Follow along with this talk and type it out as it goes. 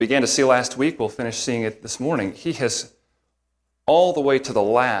began to see last week, we'll finish seeing it this morning, he has all the way to the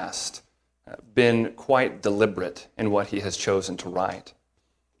last been quite deliberate in what he has chosen to write.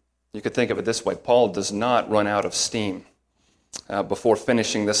 You could think of it this way. Paul does not run out of steam before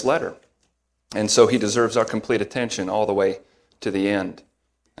finishing this letter. And so he deserves our complete attention all the way to the end.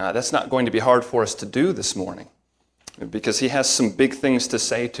 That's not going to be hard for us to do this morning because he has some big things to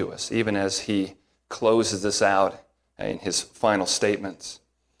say to us, even as he closes this out in his final statements.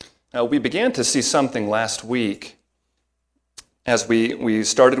 Now, we began to see something last week as we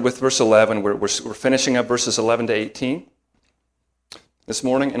started with verse 11. We're finishing up verses 11 to 18 this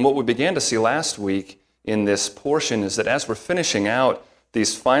morning. And what we began to see last week in this portion is that as we're finishing out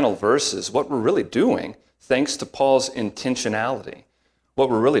these final verses, what we're really doing, thanks to Paul's intentionality, what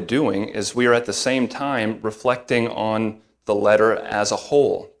we're really doing is we are at the same time reflecting on the letter as a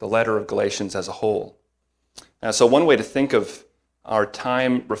whole, the letter of Galatians as a whole. So one way to think of our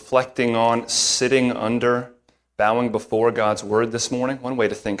time reflecting on, sitting under, bowing before God's word this morning, one way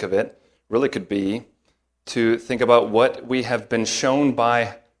to think of it really could be to think about what we have been shown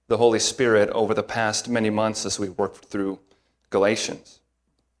by the Holy Spirit over the past many months as we worked through Galatians.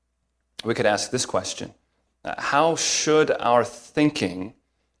 We could ask this question: how should our thinking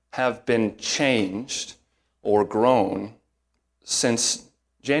have been changed or grown since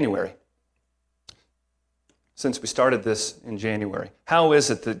January? Since we started this in January. How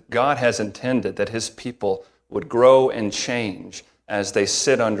is it that God has intended that his people would grow and change as they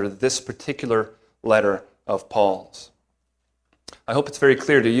sit under this particular letter of Paul's? I hope it's very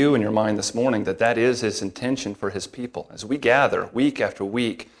clear to you in your mind this morning that that is his intention for his people. As we gather week after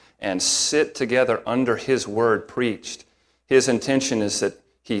week and sit together under his word preached, his intention is that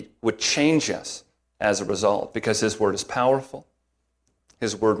he would change us as a result because his word is powerful.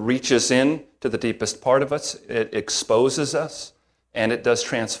 His word reaches in to the deepest part of us, it exposes us, and it does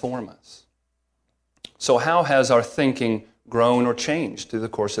transform us. So how has our thinking grown or changed through the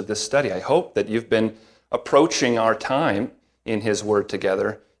course of this study? I hope that you've been approaching our time in his word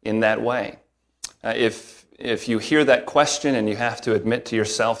together in that way. If you hear that question and you have to admit to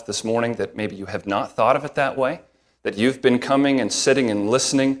yourself this morning that maybe you have not thought of it that way, that you've been coming and sitting and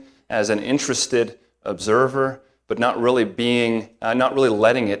listening as an interested observer, but not really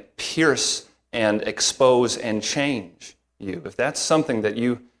letting it pierce and expose and change you. If that's something that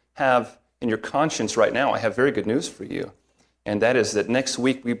you have in your conscience right now, I have very good news for you. And that is that next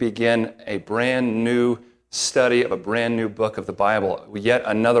week we begin a brand new study of a brand new book of the Bible. Yet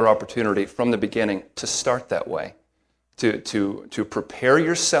another opportunity from the beginning to start that way, to prepare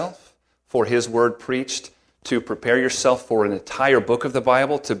yourself for his word preached, to prepare yourself for an entire book of the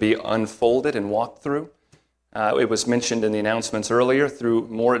Bible to be unfolded and walked through. It was mentioned in the announcements earlier through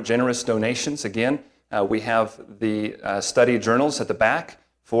more generous donations. Again, we have the study journals at the back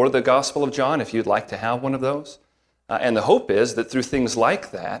for the Gospel of John if you'd like to have one of those. And the hope is that through things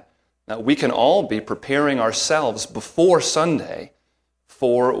like that, we can all be preparing ourselves before Sunday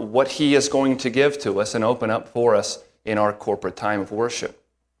for what he is going to give to us and open up for us in our corporate time of worship.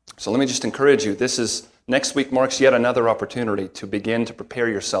 So let me just encourage you, next week marks yet another opportunity to begin to prepare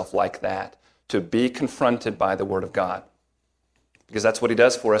yourself like that, to be confronted by the Word of God. Because that's what he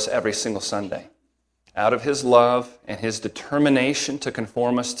does for us every single Sunday. Out of his love and his determination to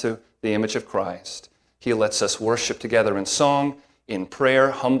conform us to the image of Christ, he lets us worship together in song, in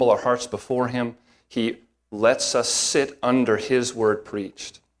prayer, humble our hearts before him. He lets us sit under his word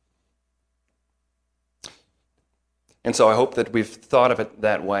preached. And so I hope that we've thought of it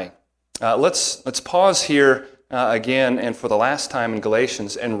that way. Let's pause here again and for the last time in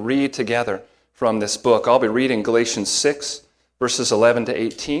Galatians and read together from this book. I'll be reading Galatians 6, verses 11 to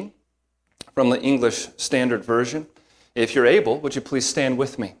 18 from the English Standard Version. If you're able, would you please stand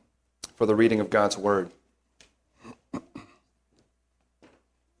with me for the reading of God's Word?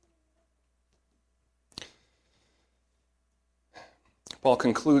 Paul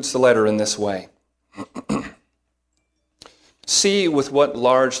concludes the letter in this way. See with what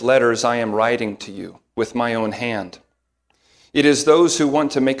large letters I am writing to you with my own hand. It is those who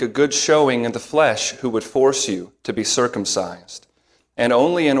want to make a good showing in the flesh who would force you to be circumcised, and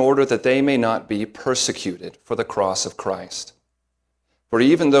only in order that they may not be persecuted for the cross of Christ. For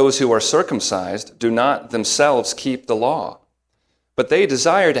even those who are circumcised do not themselves keep the law, but they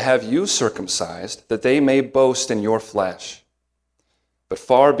desire to have you circumcised, that they may boast in your flesh. But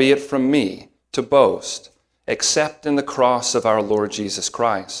far be it from me to boast, except in the cross of our Lord Jesus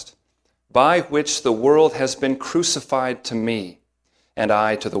Christ, by which the world has been crucified to me, and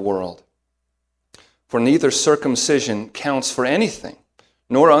I to the world. For neither circumcision counts for anything,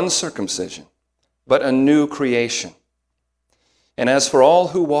 nor uncircumcision, but a new creation. And as for all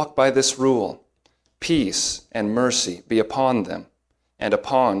who walk by this rule, peace and mercy be upon them and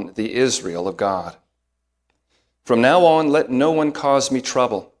upon the Israel of God. From now on, let no one cause me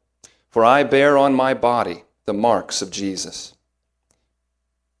trouble, for I bear on my body the marks of Jesus.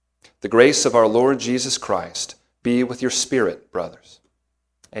 The grace of our Lord Jesus Christ be with your spirit, brothers.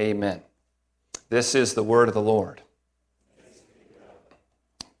 Amen. This is the word of the Lord.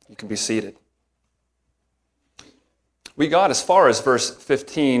 You can be seated. We got as far as verse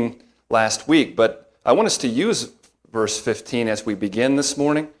 15 last week, but I want us to use verse 15 as we begin this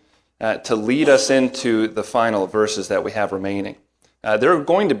morning to lead us into the final verses that we have remaining. There are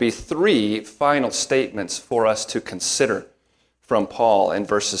going to be three final statements for us to consider from Paul in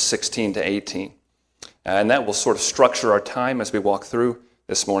verses 16 to 18. And that will sort of structure our time as we walk through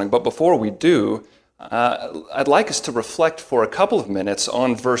this morning. But before we do, I'd like us to reflect for a couple of minutes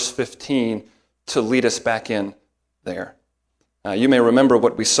on verse 15 to lead us back in there. You may remember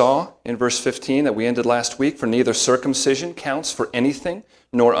what we saw in verse 15 that we ended last week. For neither circumcision counts for anything,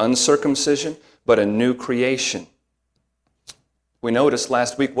 nor uncircumcision, but a new creation. We noticed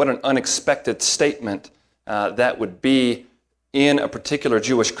last week what an unexpected statement that would be in a particular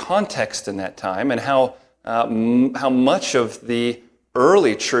Jewish context in that time, and how much of the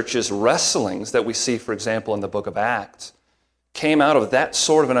early church's wrestlings that we see, for example, in the book of Acts, came out of that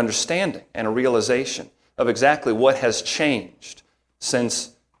sort of an understanding and a realization of exactly what has changed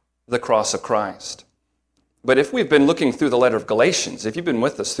since the cross of Christ. But if we've been looking through the letter of Galatians, if you've been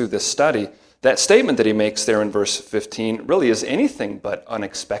with us through this study, that statement that he makes there in verse 15 really is anything but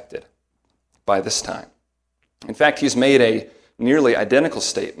unexpected by this time. In fact, he's made a nearly identical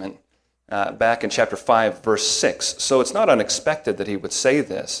statement back in chapter 5, verse 6. So it's not unexpected that he would say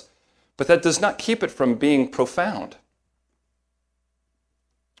this, but that does not keep it from being profound.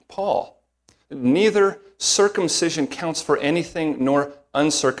 Paul, neither circumcision counts for anything nor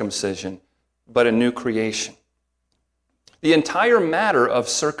uncircumcision, but a new creation. The entire matter of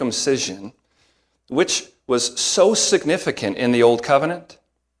circumcision, which was so significant in the Old Covenant,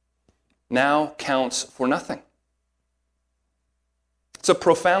 now counts for nothing. It's a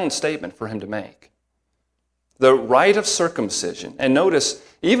profound statement for him to make. The rite of circumcision, and notice,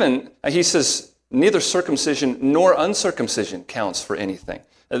 even he says, neither circumcision nor uncircumcision counts for anything.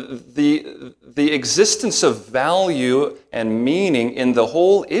 The existence of value and meaning in the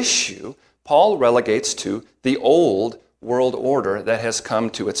whole issue, Paul relegates to the old world order that has come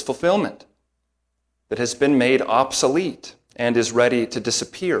to its fulfillment, that has been made obsolete and is ready to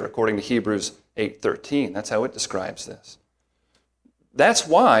disappear, according to Hebrews 8:13. That's how it describes this. That's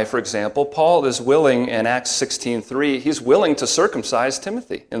why, for example, Paul is willing in Acts 16:3, he's willing to circumcise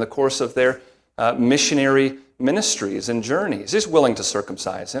Timothy in the course of their missionary ministries and journeys. He's willing to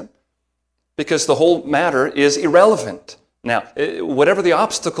circumcise him because the whole matter is irrelevant. Now, whatever the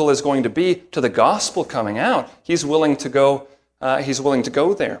obstacle is going to be to the gospel coming out, he's willing to go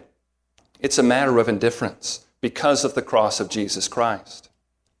there. It's a matter of indifference because of the cross of Jesus Christ.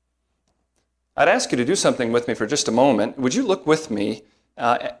 I'd ask you to do something with me for just a moment. Would you look with me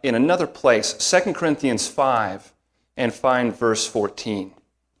in another place, 2 Corinthians 5, and find verse 14.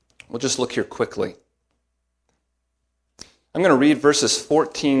 We'll just look here quickly. I'm going to read verses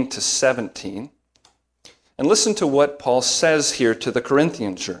 14 to 17, and listen to what Paul says here to the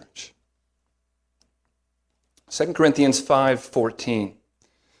Corinthian church. 2 Corinthians 5:14.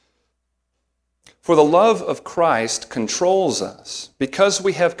 For the love of Christ controls us, because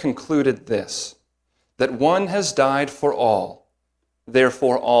we have concluded this, that one has died for all,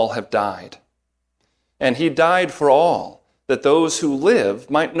 therefore all have died. And he died for all, that those who live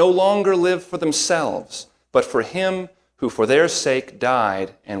might no longer live for themselves, but for him who for their sake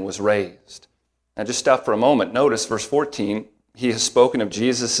died and was raised. Now just stop for a moment. Notice verse 14, he has spoken of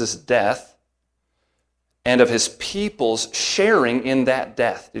Jesus' death and of his people's sharing in that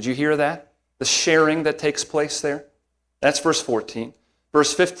death. Did you hear that? The sharing that takes place there? That's verse 14.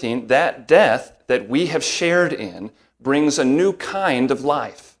 Verse 15, that death that we have shared in brings a new kind of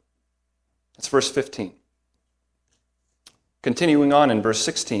life. That's verse 15. Continuing on in verse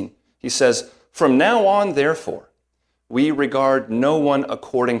 16, he says, from now on, therefore, we regard no one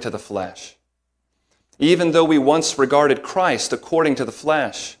according to the flesh. Even though we once regarded Christ according to the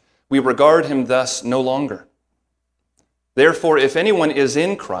flesh, we regard him thus no longer. Therefore, if anyone is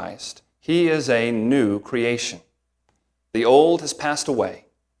in Christ, he is a new creation. The old has passed away.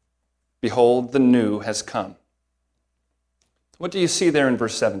 Behold, the new has come. What do you see there in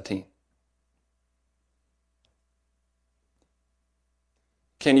verse 17?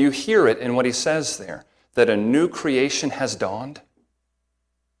 Can you hear it in what he says there? That a new creation has dawned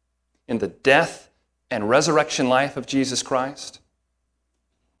in the death and resurrection life of Jesus Christ?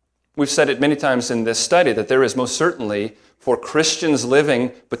 We've said it many times in this study that there is most certainly, for Christians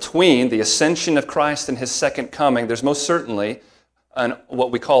living between the ascension of Christ and his second coming, there's most certainly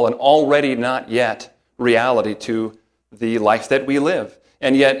what we call an already not yet reality to the life that we live.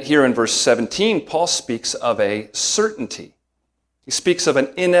 And yet here in verse 17, Paul speaks of a certainty. He speaks of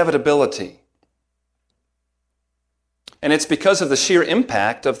an inevitability. And it's because of the sheer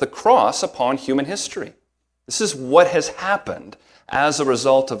impact of the cross upon human history. This is what has happened as a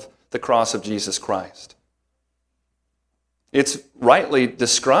result of the cross of Jesus Christ. It's rightly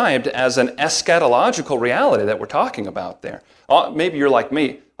described as an eschatological reality that we're talking about there. Maybe you're like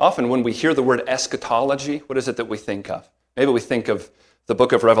me. Often when we hear the word eschatology, what is it that we think of? Maybe we think of the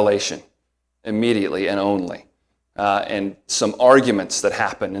book of Revelation immediately and only, and some arguments that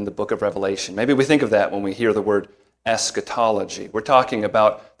happen in the book of Revelation. Maybe we think of that when we hear the word eschatology. We're talking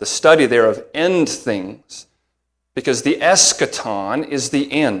about the study there of end things, because the eschaton is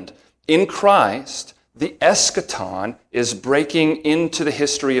the end. In Christ, the eschaton is breaking into the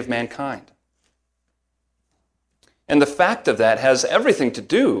history of mankind. And the fact of that has everything to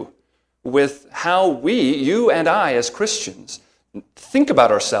do with how we, you and I as Christians, think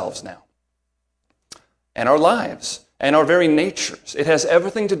about ourselves now, and our lives, and our very natures. It has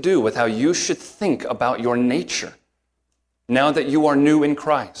everything to do with how you should think about your nature now that you are new in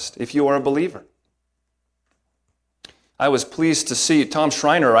Christ, if you are a believer. I was pleased to see Tom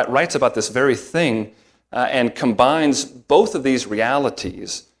Schreiner writes about this very thing and combines both of these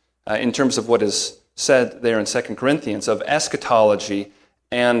realities in terms of what is said there in 2 Corinthians of eschatology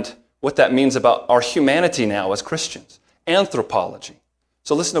and what that means about our humanity now as Christians, anthropology.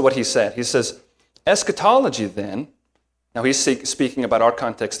 So listen to what he said. He says, eschatology then, now he's speaking about our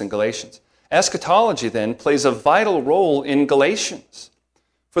context in Galatians, eschatology then plays a vital role in Galatians,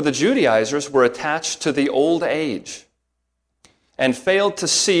 for the Judaizers were attached to the old age and failed to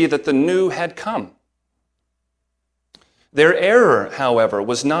see that the new had come. Their error, however,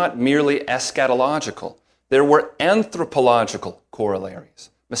 was not merely eschatological. There were anthropological corollaries,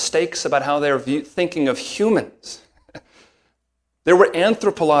 mistakes about how they're thinking of humans. There were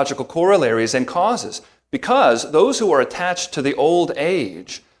anthropological corollaries and causes, because those who are attached to the old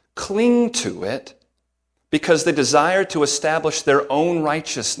age cling to it because they desire to establish their own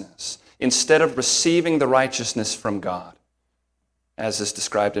righteousness instead of receiving the righteousness from God, as is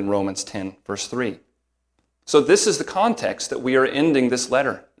described in Romans 10, verse 3. So this is the context that we are ending this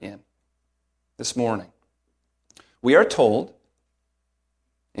letter in this morning. We are told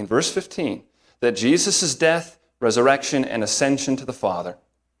in verse 15 that Jesus' death, resurrection, and ascension to the Father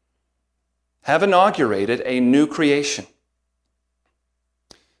have inaugurated a new creation.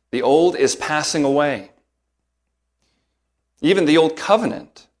 The old is passing away. Even the old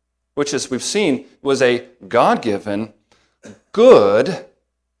covenant, which, as we've seen, was a God-given, good,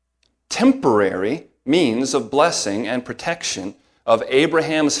 temporary means of blessing and protection of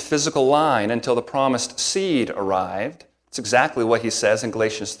Abraham's physical line until the promised seed arrived. It's exactly what he says in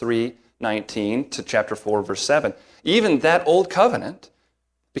Galatians 3:19 to chapter 4, verse 7. Even that old covenant,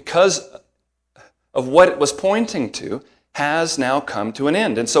 because of what it was pointing to, has now come to an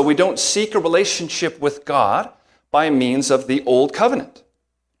end. And so we don't seek a relationship with God by means of the old covenant.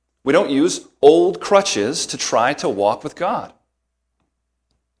 We don't use old crutches to try to walk with God.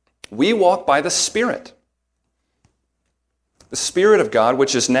 We walk by the Spirit of God,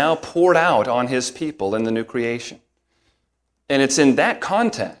 which is now poured out on his people in the new creation. And it's in that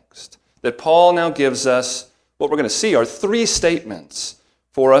context that Paul now gives us what we're going to see are three statements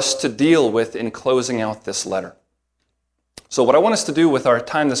for us to deal with in closing out this letter. So what I want us to do with our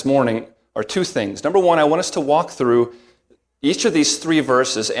time this morning are two things. Number one, I want us to walk through each of these three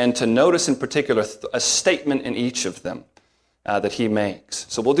verses and to notice in particular a statement in each of them that he makes.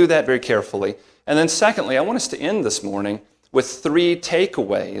 So we'll do that very carefully. And then secondly, I want us to end this morning with three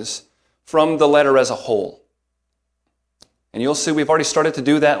takeaways from the letter as a whole. And you'll see we've already started to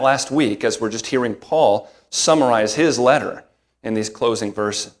do that last week as we're just hearing Paul summarize his letter in these closing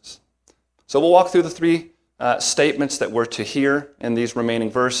verses. So we'll walk through the three statements that we're to hear in these remaining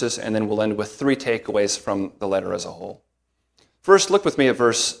verses, and then we'll end with three takeaways from the letter as a whole. First, look with me at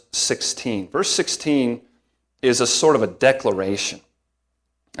verse 16. Verse 16 is a sort of a declaration.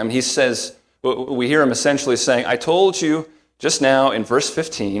 I mean, he says, we hear him essentially saying, I told you just now in verse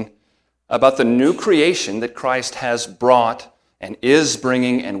 15 about the new creation that Christ has brought and is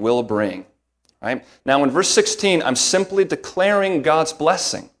bringing and will bring. Right? Now in verse 16, I'm simply declaring God's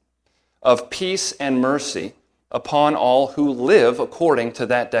blessing of peace and mercy upon all who live according to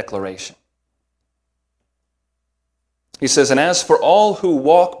that declaration. He says, and as for all who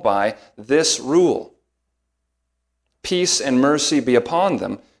walk by this rule, peace and mercy be upon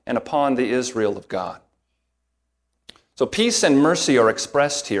them and upon the Israel of God. So peace and mercy are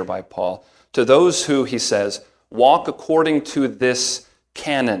expressed here by Paul to those who, he says, walk according to this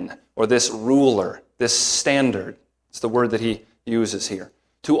canon or this ruler, this standard. It's the word that he uses here.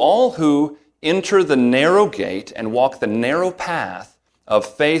 To all who enter the narrow gate and walk the narrow path of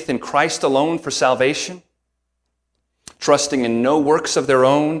faith in Christ alone for salvation, trusting in no works of their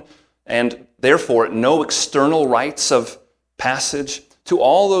own, and therefore no external rites of passage, to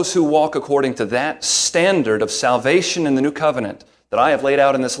all those who walk according to that standard of salvation in the new covenant that I have laid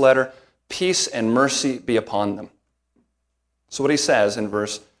out in this letter, peace and mercy be upon them. So what he says in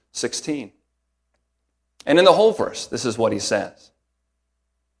verse 16. And in the whole verse, this is what he says.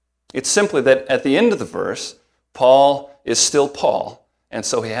 It's simply that at the end of the verse, Paul is still Paul, and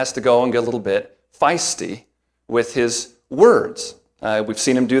so he has to go and get a little bit feisty with his words. We've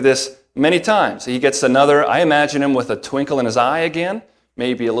seen him do this many times. He gets another, I imagine him with a twinkle in his eye again,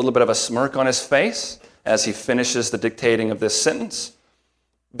 maybe a little bit of a smirk on his face as he finishes the dictating of this sentence,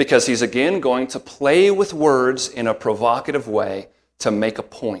 because he's again going to play with words in a provocative way to make a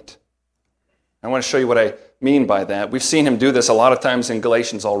point. I want to show you what I mean by that. We've seen him do this a lot of times in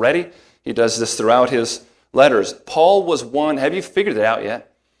Galatians already. He does this throughout his letters. Paul was one, have you figured it out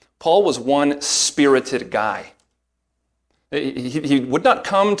yet? Paul was one spirited guy. He would not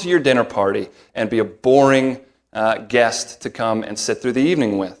come to your dinner party and be a boring guest to come and sit through the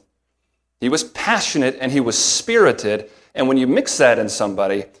evening with. He was passionate and he was spirited, and when you mix that in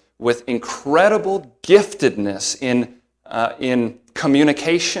somebody with incredible giftedness in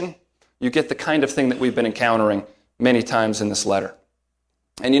communication, you get the kind of thing that we've been encountering many times in this letter.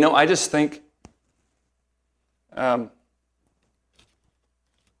 And I just think when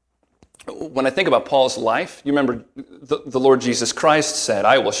I think about Paul's life, you remember the Lord Jesus Christ said,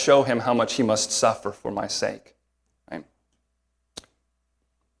 I will show him how much he must suffer for my sake. Right?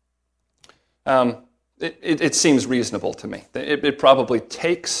 It seems reasonable to me. It probably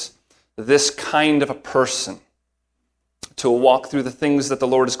takes this kind of a person to walk through the things that the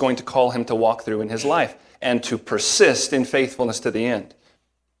Lord is going to call him to walk through in his life and to persist in faithfulness to the end.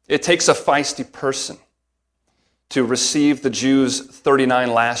 It takes a feisty person to receive the Jews'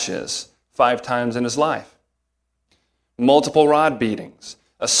 39 lashes 5 times in his life, multiple rod beatings,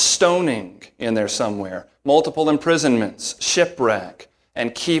 a stoning in there somewhere, multiple imprisonments, shipwreck,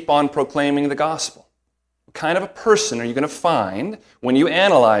 and keep on proclaiming the gospel. What kind of a person are you going to find when you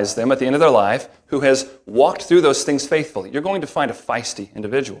analyze them at the end of their life who has walked through those things faithfully? You're going to find a feisty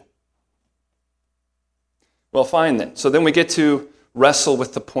individual. Well, fine then. So then we get to wrestle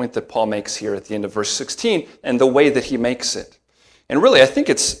with the point that Paul makes here at the end of verse 16 and the way that he makes it. And really, I think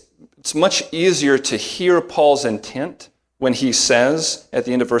it's much easier to hear Paul's intent when he says at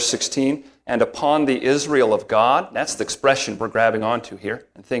the end of verse 16, and upon the Israel of God. That's the expression we're grabbing onto here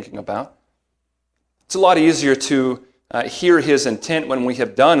and thinking about. It's a lot easier to hear his intent when we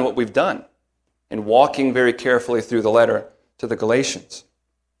have done what we've done in walking very carefully through the letter to the Galatians.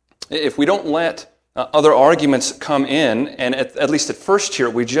 If we don't let other arguments come in, and at least at first here,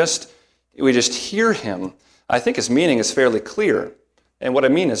 we just hear him, I think his meaning is fairly clear. And what I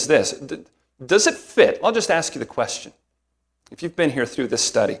mean is this: does it fit? I'll just ask you the question. If you've been here through this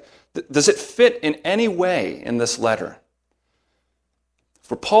study, does it fit in any way in this letter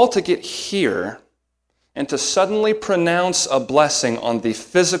for Paul to get here and to suddenly pronounce a blessing on the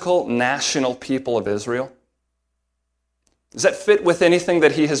physical national people of Israel? Does that fit with anything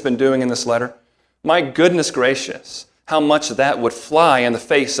that he has been doing in this letter? My goodness gracious, how much that would fly in the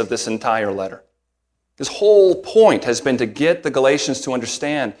face of this entire letter. His whole point has been to get the Galatians to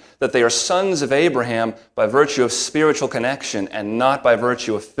understand that they are sons of Abraham by virtue of spiritual connection and not by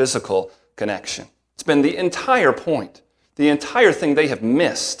virtue of physical connection. It's been the entire point, the entire thing they have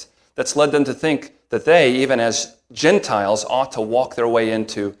missed that's led them to think that they, even as Gentiles, ought to walk their way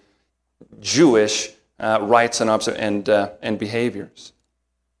into Jewish rights and behaviors.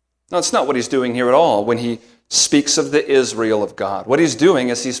 No, it's not what he's doing here at all when he speaks of the Israel of God. What he's doing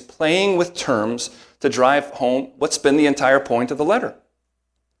is he's playing with terms to drive home what's been the entire point of the letter.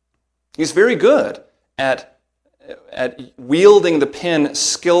 He's very good at wielding the pen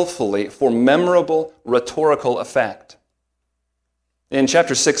skillfully for memorable rhetorical effect. In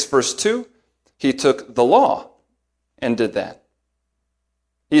chapter 6, verse 2, he took the law and did that.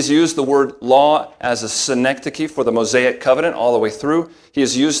 He's used the word law as a synecdoche for the Mosaic covenant all the way through. He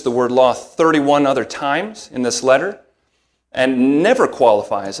has used the word law 31 other times in this letter and never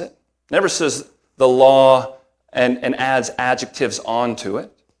qualifies it, never says the law and adds adjectives onto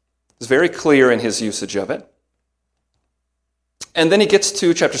it. It's very clear in his usage of it. And then he gets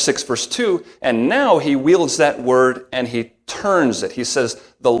to chapter 6, verse 2, and now he wields that word and he turns it. He says,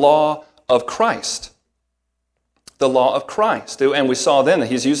 the law of Christ. The law of Christ. And we saw then that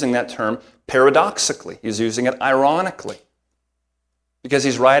he's using that term paradoxically. He's using it ironically. Because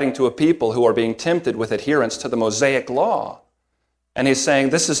he's writing to a people who are being tempted with adherence to the Mosaic law. And he's saying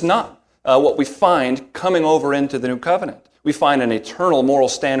this is not what we find coming over into the new covenant. We find an eternal moral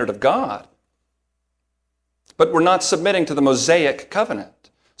standard of God. But we're not submitting to the Mosaic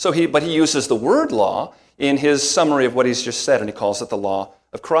covenant. But he uses the word law in his summary of what he's just said, and he calls it the law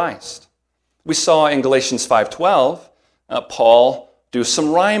of Christ. We saw in Galatians 5:12, Paul do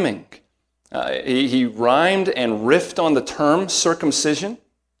some rhyming. He rhymed and riffed on the term circumcision,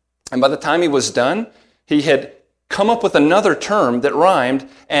 and by the time he was done, he had come up with another term that rhymed,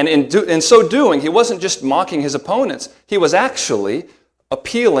 and in so doing, he wasn't just mocking his opponents, he was actually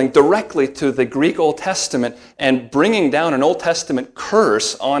appealing directly to the Greek Old Testament and bringing down an Old Testament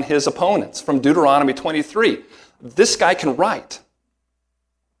curse on his opponents from Deuteronomy 23. This guy can write.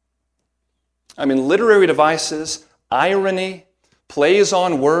 I mean, literary devices, irony, plays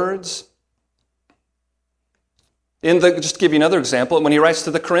on words. Just to give you another example, when he writes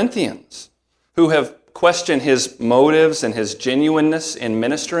to the Corinthians, who have questioned his motives and his genuineness in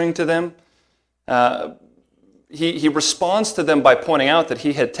ministering to them, he responds to them by pointing out that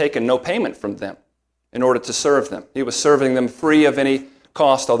he had taken no payment from them in order to serve them. He was serving them free of any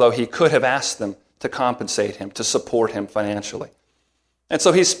cost, although he could have asked them to compensate him, to support him financially. And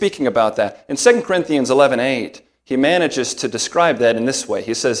so he's speaking about that. In 2 Corinthians 11:8, he manages to describe that in this way.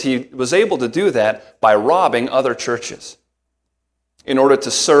 He says he was able to do that by robbing other churches in order to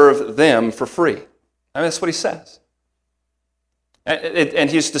serve them for free. I mean, that's what he says. And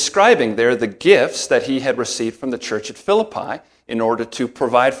he's describing there the gifts that he had received from the church at Philippi in order to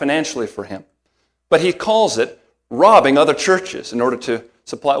provide financially for him. But he calls it robbing other churches in order to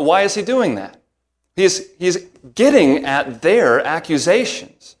supply. Why is he doing that? He's getting at their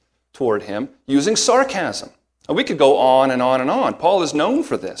accusations toward him using sarcasm. And we could go on and on and on. Paul is known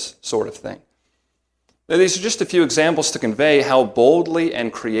for this sort of thing. Now, these are just a few examples to convey how boldly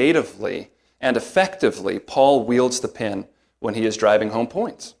and creatively and effectively Paul wields the pen when he is driving home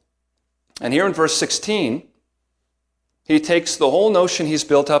points. And here in verse 16, he takes the whole notion he's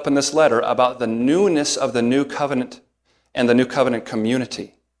built up in this letter about the newness of the new covenant and the new covenant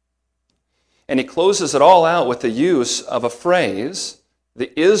community. And he closes it all out with the use of a phrase,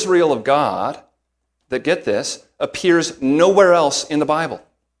 the Israel of God, that, get this, appears nowhere else in the Bible.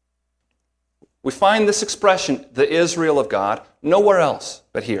 We find this expression, the Israel of God, nowhere else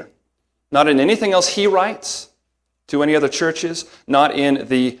but here. Not in anything else he writes to any other churches, not in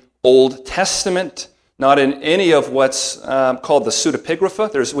the Old Testament, not in any of what's called the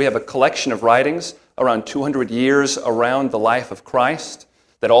pseudepigrapha. We have a collection of writings around 200 years around the life of Christ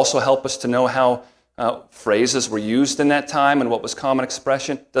that also help us to know how phrases were used in that time and what was common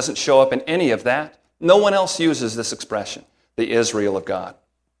expression. Doesn't show up in any of that. No one else uses this expression, the Israel of God.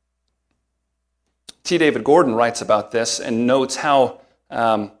 T. David Gordon writes about this and notes how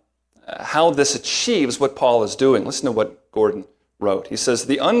this achieves what Paul is doing. Listen to what Gordon wrote. He says,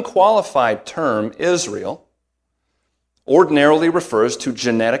 the unqualified term Israel ordinarily refers to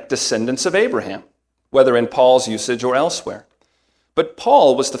genetic descendants of Abraham, whether in Paul's usage or elsewhere. But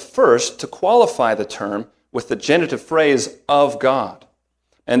Paul was the first to qualify the term with the genitive phrase of God.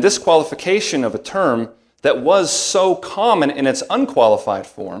 And this qualification of a term that was so common in its unqualified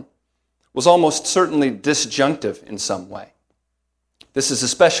form was almost certainly disjunctive in some way. This is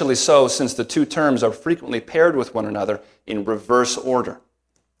especially so since the two terms are frequently paired with one another in reverse order.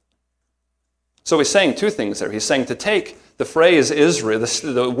 So he's saying two things there. He's saying to take the phrase Israel,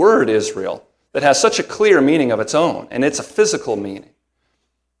 the word Israel, that has such a clear meaning of its own, and it's a physical meaning,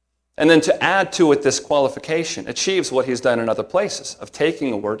 and then to add to it this qualification achieves what he's done in other places, of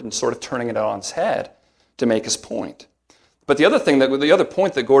taking a word and sort of turning it on its head to make his point. But the other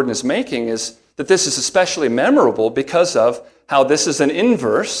point that Gordon is making is that this is especially memorable because of how this is an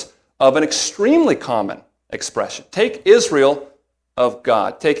inverse of an extremely common expression. Take Israel of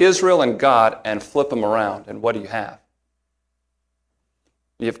God. Take Israel and God and flip them around, and what do you have?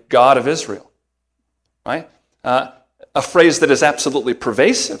 You have God of Israel, right? A phrase that is absolutely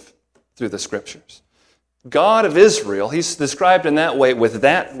pervasive through the Scriptures. God of Israel, he's described in that way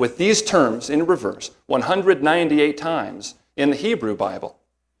with these terms in reverse 198 times in the Hebrew Bible.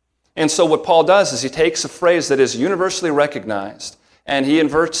 And so what Paul does is he takes a phrase that is universally recognized and he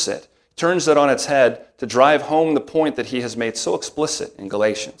inverts it, turns it on its head to drive home the point that he has made so explicit in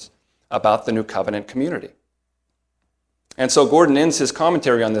Galatians about the new covenant community. And so Gordon ends his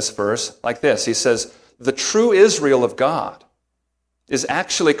commentary on this verse like this. He says, the true Israel of God is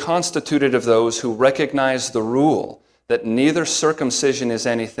actually constituted of those who recognize the rule that neither circumcision is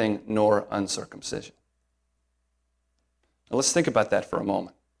anything nor uncircumcision. Now let's think about that for a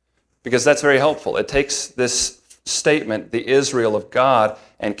moment, because that's very helpful. It takes this statement, the Israel of God,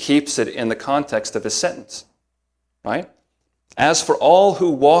 and keeps it in the context of his sentence, right? As for all who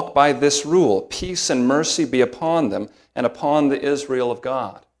walk by this rule, peace and mercy be upon them and upon the Israel of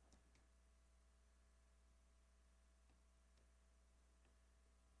God.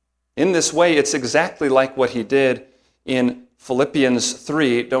 In this way, it's exactly like what he did in Philippians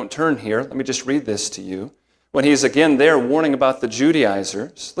 3. Don't turn here. Let me just read this to you. When he's again there warning about the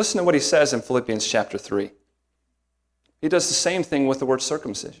Judaizers, listen to what he says in Philippians chapter 3. He does the same thing with the word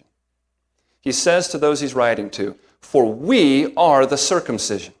circumcision. He says to those he's writing to, "For we are the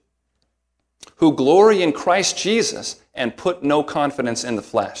circumcision, who glory in Christ Jesus and put no confidence in the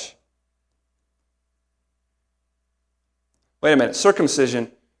flesh." Wait a minute,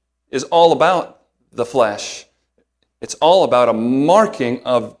 circumcision is all about the flesh. It's all about a marking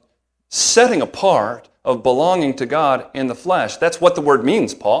of setting apart, of belonging to God in the flesh. That's what the word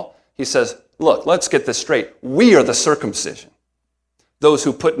means, Paul. He says, look, let's get this straight. We are the circumcision, those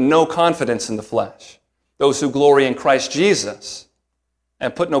who put no confidence in the flesh, those who glory in Christ Jesus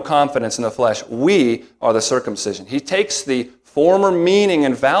and put no confidence in the flesh. We are the circumcision. He takes the former meaning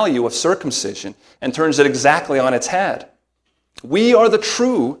and value of circumcision and turns it exactly on its head. We are the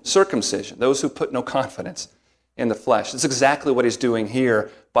true circumcision, those who put no confidence in the flesh. That's exactly what he's doing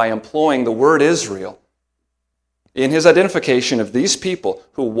here by employing the word Israel in his identification of these people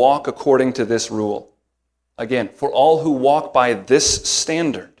who walk according to this rule. Again, for all who walk by this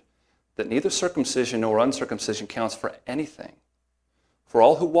standard, that neither circumcision nor uncircumcision counts for anything. For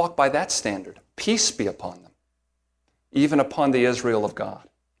all who walk by that standard, peace be upon them, even upon the Israel of God.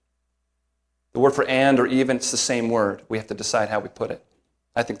 The word for and or even, it's the same word. We have to decide how we put it.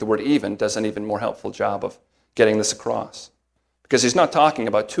 I think the word even does an even more helpful job of getting this across. Because he's not talking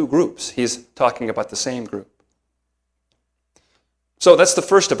about two groups. He's talking about the same group. So that's the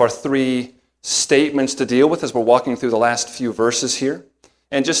first of our three statements to deal with as we're walking through the last few verses here.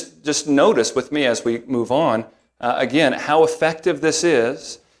 And just notice with me as we move on, again, how effective this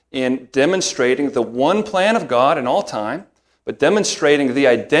is in demonstrating the one plan of God in all time, but demonstrating the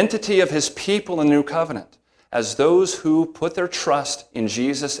identity of his people in the new covenant as those who put their trust in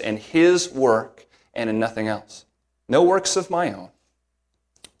Jesus and his work and in nothing else. No works of my own.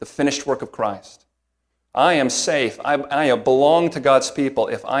 The finished work of Christ. I am safe. I belong to God's people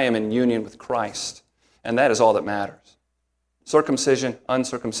if I am in union with Christ. And that is all that matters. Circumcision,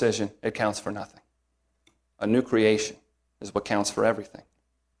 uncircumcision, it counts for nothing. A new creation is what counts for everything.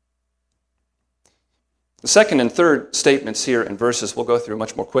 The second and third statements here in verses we'll go through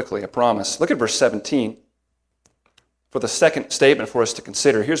much more quickly, I promise. Look at verse 17. For the second statement for us to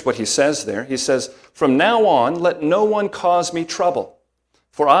consider, here's what he says there. He says, "From now on, let no one cause me trouble,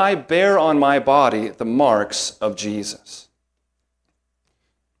 for I bear on my body the marks of Jesus."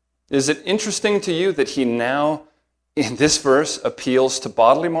 Is it interesting to you that he now, in this verse, appeals to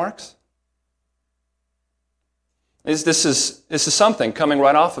bodily marks? This is something coming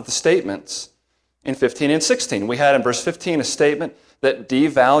right off of the statements in 15 and 16. We had in verse 15 a statement that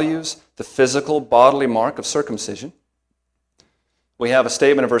devalues the physical bodily mark of circumcision. We have a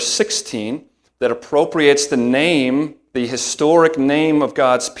statement in verse 16 that appropriates the name, the historic name of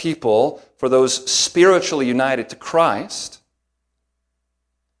God's people for those spiritually united to Christ.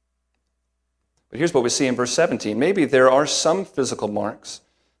 But here's what we see in verse 17. Maybe there are some physical marks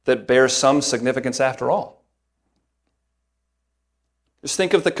that bear some significance after all. Just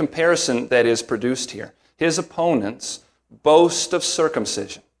think of the comparison that is produced here. His opponents boast of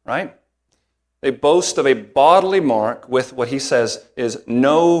circumcision, right? They boast of a bodily mark with what he says is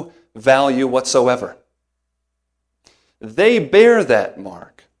no value whatsoever. They bear that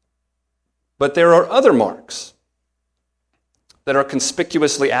mark, but there are other marks that are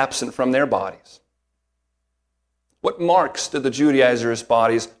conspicuously absent from their bodies. What marks do the Judaizers'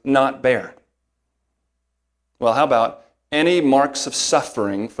 bodies not bear? Well, how about any marks of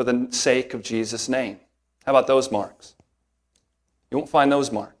suffering for the sake of Jesus' name? How about those marks? You won't find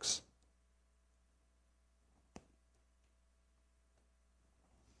those marks.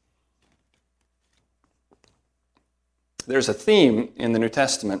 There's a theme in the New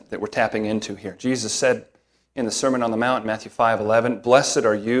Testament that we're tapping into here. Jesus said in the Sermon on the Mount, Matthew 5:11, "Blessed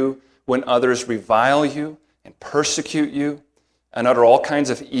are you when others revile you and persecute you and utter all kinds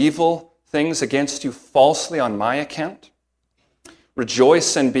of evil things against you falsely on my account.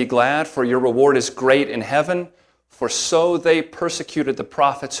 Rejoice and be glad, for your reward is great in heaven, for so they persecuted the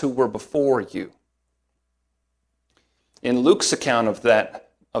prophets who were before you." In Luke's account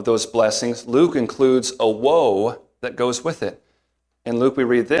of those blessings, Luke includes a woe that goes with it. In Luke we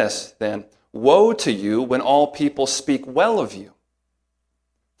read this then, "Woe to you when all people speak well of you,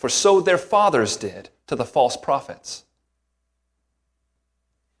 for so their fathers did to the false prophets."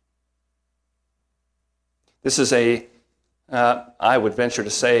 This is I would venture to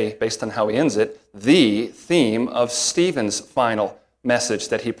say, based on how he ends it, the theme of Stephen's final message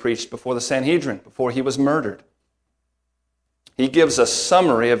that he preached before the Sanhedrin, before he was murdered. He gives a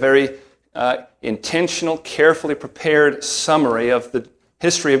summary, a very intentional, carefully prepared summary of the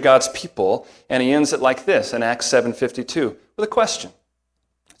history of God's people, and he ends it like this in Acts 7:52 with a question.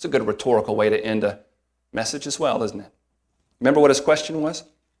 It's a good rhetorical way to end a message as well, isn't it? Remember what his question was?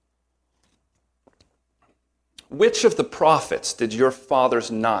 Which of the prophets did your fathers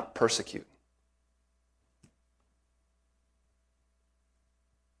not persecute?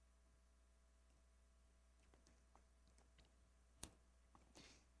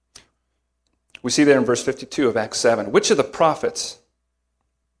 We see there in verse 52 of Acts 7. Which of the prophets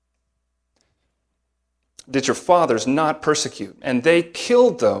did your fathers not persecute? And they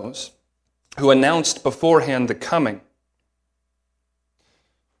killed those who announced beforehand the coming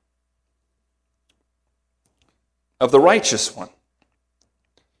of the righteous one,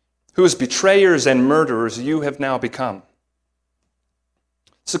 whose betrayers and murderers you have now become.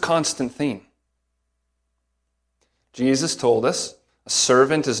 It's a constant theme. Jesus told us, a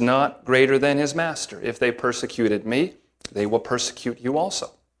servant is not greater than his master. If they persecuted me, they will persecute you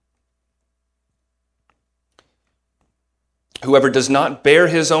also. Whoever does not bear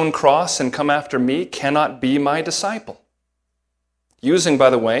his own cross and come after me cannot be my disciple. Using, by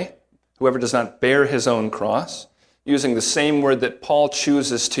the way, whoever does not bear his own cross, using the same word that Paul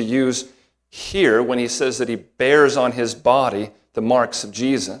chooses to use here when he says that he bears on his body the marks of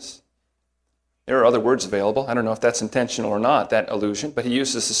Jesus. There are other words available. I don't know if that's intentional or not, that allusion, but he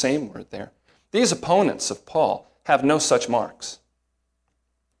uses the same word there. These opponents of Paul have no such marks.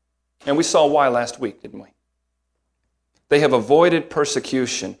 And we saw why last week, didn't we? They have avoided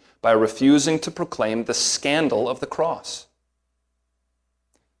persecution by refusing to proclaim the scandal of the cross.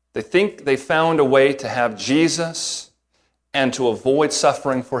 They think they found a way to have Jesus and to avoid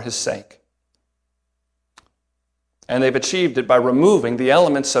suffering for his sake. And they've achieved it by removing the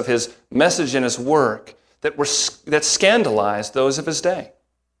elements of his message and his work that scandalized those of his day.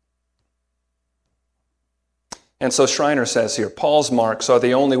 And so Schreiner says here, Paul's marks are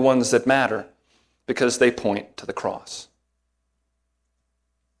the only ones that matter because they point to the cross.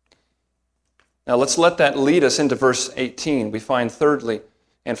 Now let's let that lead us into verse 18. We find thirdly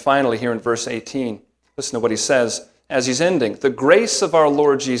and finally here in verse 18, listen to what he says as he's ending. The grace of our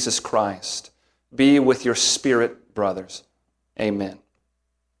Lord Jesus Christ be with your spirit, brothers. Amen.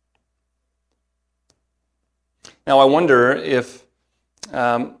 Now I wonder if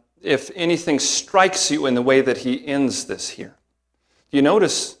anything strikes you in the way that he ends this here. You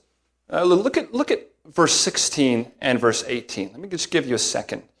notice, look at verse 16 and verse 18. Let me just give you a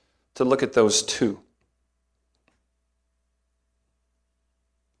second to look at those two.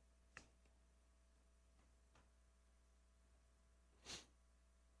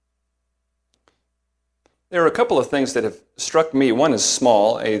 There are a couple of things that have struck me. One is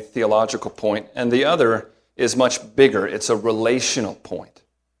small, a theological point, and the other is much bigger. It's a relational point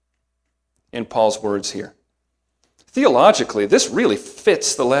in Paul's words here. Theologically, this really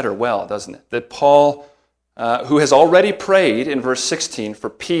fits the letter well, doesn't it? That Paul, who has already prayed in verse 16 for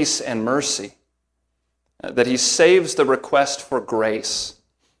peace and mercy, that he saves the request for grace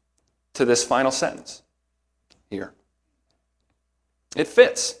to this final sentence here. It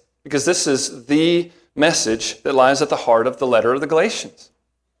fits, because this is the message that lies at the heart of the letter of the Galatians.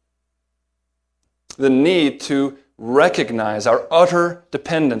 The need to recognize our utter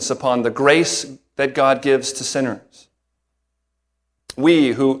dependence upon the grace that God gives to sinners.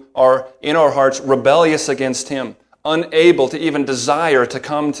 We who are in our hearts rebellious against him, unable to even desire to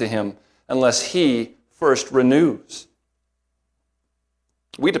come to him unless he first renews.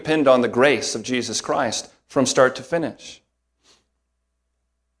 We depend on the grace of Jesus Christ from start to finish.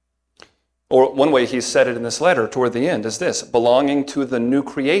 Or one way he said it in this letter toward the end is this: belonging to the new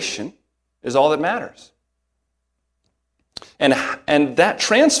creation is all that matters. And that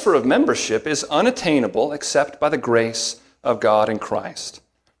transfer of membership is unattainable except by the grace of God in Christ.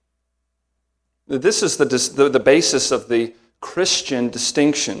 This is the basis of the Christian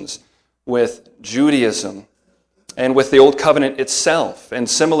distinctions with Judaism and with the Old Covenant itself, and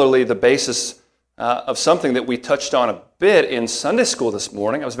similarly the basis of something that we touched on a bit in Sunday school this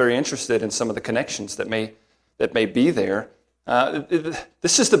morning. I was very interested in some of the connections that may be there.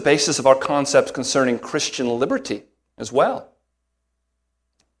 This is the basis of our concepts concerning Christian liberty as well.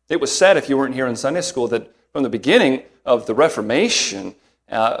 It was said, if you weren't here in Sunday school, that from the beginning of the Reformation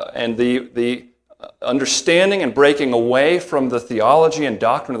and the understanding and breaking away from the theology and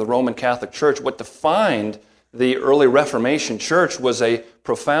doctrine of the Roman Catholic Church, what defined the early Reformation Church was a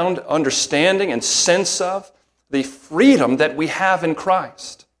profound understanding and sense of the freedom that we have in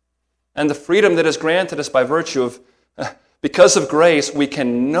Christ. And the freedom that is granted us by virtue of, because of grace, we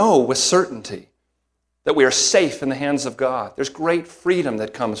can know with certainty that we are safe in the hands of God. There's great freedom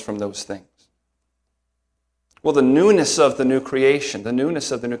that comes from those things. Well, the newness of the new creation, the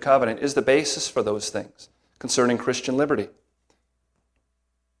newness of the new covenant is the basis for those things concerning Christian liberty.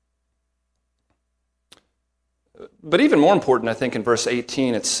 But even more important, I think, in verse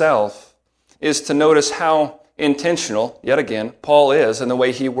 18 itself, is to notice how intentional, yet again, Paul is in the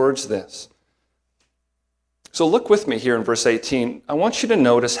way he words this. So look with me here in verse 18. I want you to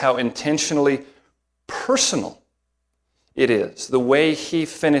notice how intentionally personal it is, the way he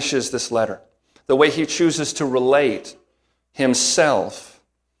finishes this letter, the way he chooses to relate himself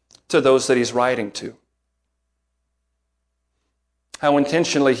to those that he's writing to. How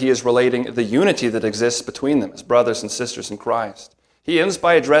intentionally he is relating the unity that exists between them as brothers and sisters in Christ. He ends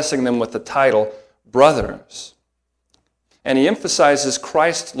by addressing them with the title, brothers. And he emphasizes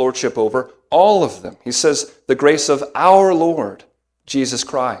Christ's lordship over all of them. He says, the grace of our Lord, Jesus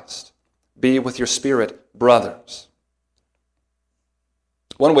Christ, be with your spirit, brothers.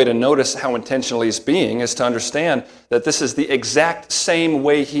 One way to notice how intentional he's being is to understand that this is the exact same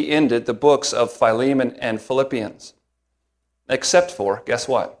way he ended the books of Philemon and Philippians. Except for, guess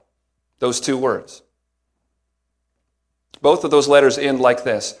what? Those two words. Both of those letters end like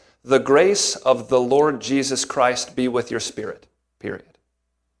this. The grace of the Lord Jesus Christ be with your spirit, period.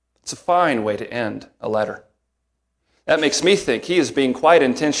 It's a fine way to end a letter. That makes me think he is being quite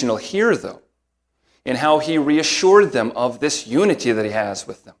intentional here, though, in how he reassured them of this unity that he has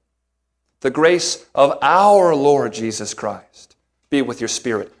with them. The grace of our Lord Jesus Christ be with your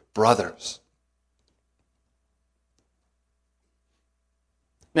spirit, brothers.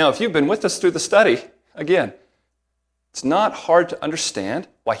 Now, if you've been with us through the study, again, it's not hard to understand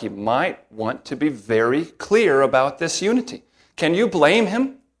why he might want to be very clear about this unity. Can you blame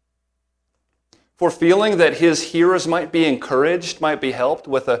him for feeling that his hearers might be encouraged, might be helped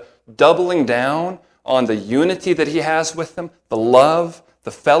with a doubling down on the unity that he has with them, the love,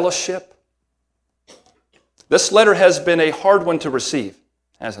 the fellowship? This letter has been a hard one to receive,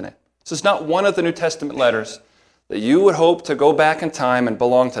 hasn't it? This is not one of the New Testament letters that you would hope to go back in time and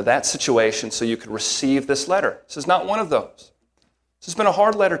belong to that situation so you could receive this letter. This is not one of those. This has been a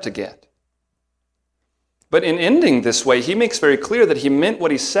hard letter to get. But in ending this way, he makes very clear that he meant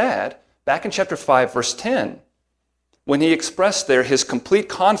what he said back in chapter 5, verse 10, when he expressed there his complete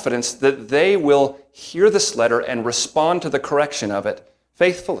confidence that they will hear this letter and respond to the correction of it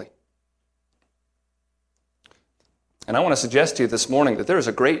faithfully. And I want to suggest to you this morning that there is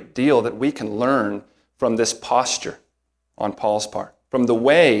a great deal that we can learn from this posture on Paul's part, from the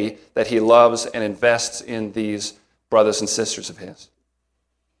way that he loves and invests in these brothers and sisters of his.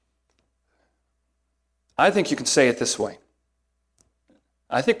 I think you can say it this way.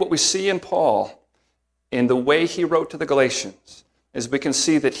 I think what we see in Paul, in the way he wrote to the Galatians, is we can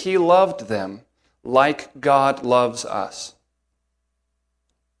see that he loved them like God loves us.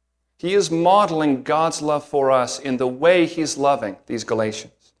 He is modeling God's love for us in the way he's loving these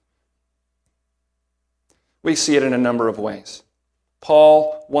Galatians. We see it in a number of ways.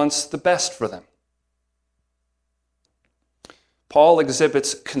 Paul wants the best for them. Paul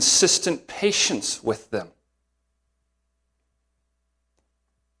exhibits consistent patience with them.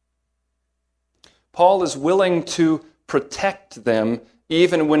 Paul is willing to protect them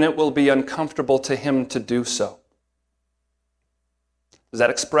even when it will be uncomfortable to him to do so. Does that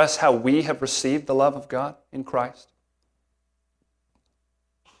express how we have received the love of God in Christ?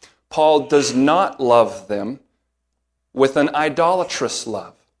 Paul does not love them with an idolatrous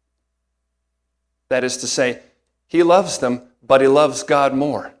love. That is to say, he loves them, but he loves God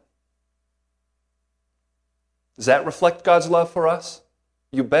more. Does that reflect God's love for us?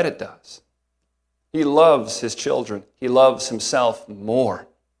 You bet it does. He loves his children. He loves himself more.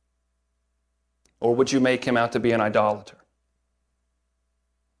 Or would you make him out to be an idolater?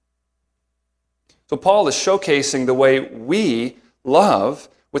 So Paul is showcasing the way we love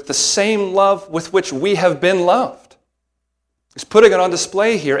with the same love with which we have been loved. He's putting it on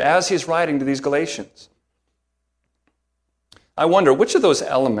display here as he's writing to these Galatians. I wonder, which of those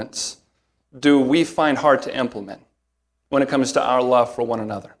elements do we find hard to implement when it comes to our love for one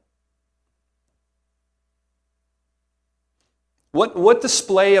another? What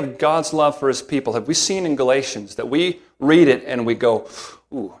display of God's love for his people have we seen in Galatians that we read it and we go,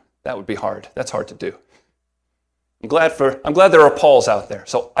 ooh, that would be hard. That's hard to do. I'm glad there are Pauls out there,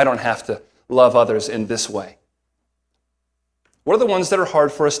 so I don't have to love others in this way. What are the ones that are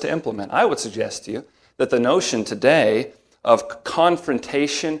hard for us to implement? I would suggest to you that the notion today of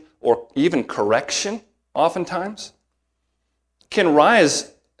confrontation or even correction, oftentimes, can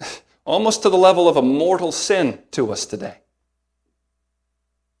rise almost to the level of a mortal sin to us today.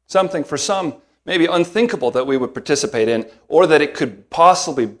 Something for some maybe unthinkable that we would participate in, or that it could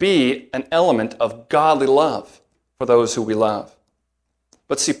possibly be an element of godly love for those who we love.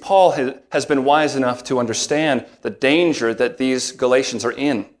 But see, Paul has been wise enough to understand the danger that these Galatians are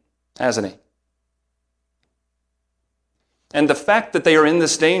in, hasn't he? And the fact that they are in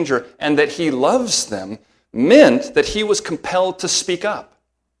this danger and that he loves them meant that he was compelled to speak up,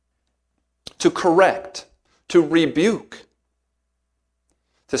 to correct, to rebuke,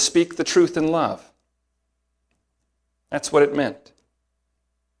 to speak the truth in love. That's what it meant.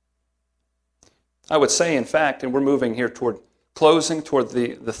 I would say, in fact, and we're moving here toward closing, toward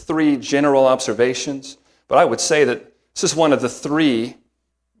the three general observations, but I would say that this is one of the three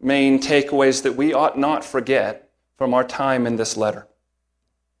main takeaways that we ought not forget from our time in this letter.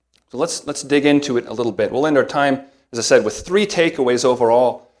 So let's dig into it a little bit. We'll end our time, as I said, with three takeaways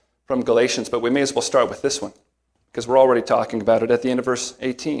overall from Galatians, but we may as well start with this one, because we're already talking about it at the end of verse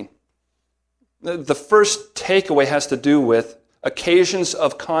 18. The first takeaway has to do with occasions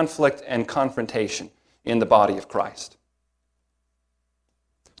of conflict and confrontation in the body of Christ.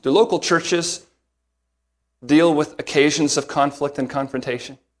 Do local churches deal with occasions of conflict and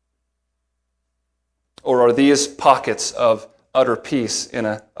confrontation? Or are these pockets of utter peace in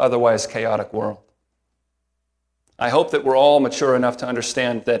an otherwise chaotic world? I hope that we're all mature enough to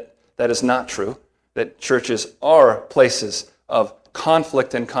understand that that is not true, that churches are places of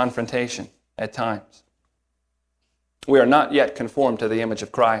conflict and confrontation at times. We are not yet conformed to the image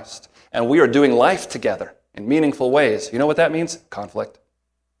of Christ, and we are doing life together in meaningful ways. You know what that means? Conflict.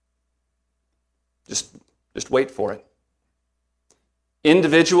 Just wait for it.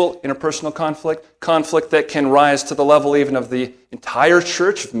 Individual, interpersonal conflict that can rise to the level even of the entire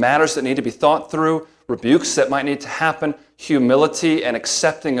church, matters that need to be thought through, rebukes that might need to happen, humility and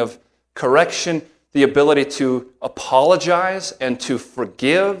accepting of correction, the ability to apologize and to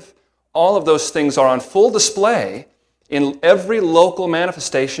forgive. All of those things are on full display in every local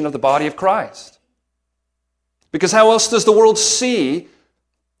manifestation of the body of Christ. Because how else does the world see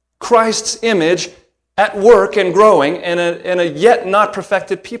Christ's image at work and growing in a yet not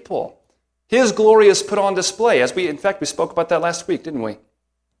perfected people? His glory is put on display. In fact, we spoke about that last week, didn't we?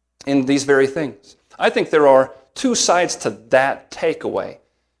 In these very things. I think there are two sides to that takeaway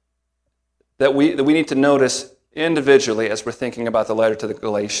that we need to notice individually as we're thinking about the letter to the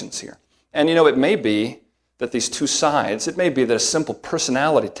Galatians here. And it may be that these two sides, it may be that a simple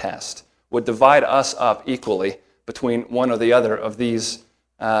personality test would divide us up equally between one or the other of these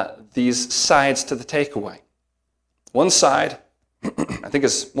sides to the takeaway. One side, I think,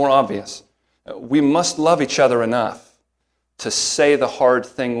 is more obvious. We must love each other enough to say the hard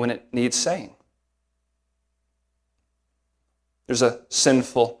thing when it needs saying. There's a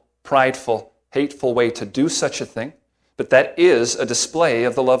sinful, prideful, hateful way to do such a thing, but that is a display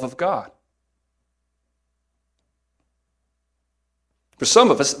of the love of God. For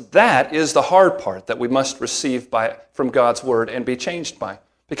some of us, that is the hard part that we must receive from God's Word and be changed by,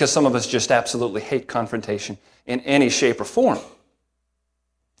 because some of us just absolutely hate confrontation in any shape or form.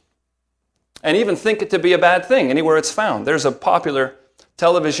 And even think it to be a bad thing anywhere it's found. There's a popular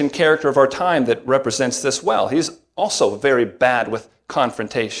television character of our time that represents this well. He's also very bad with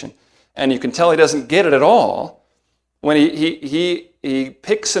confrontation. And you can tell he doesn't get it at all when he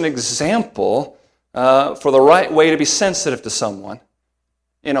picks an example for the right way to be sensitive to someone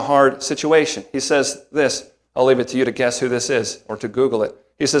in a hard situation. He says this, I'll leave it to you to guess who this is or to Google it.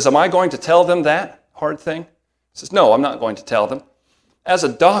 He says, am I going to tell them that hard thing? He says, no, I'm not going to tell them. As a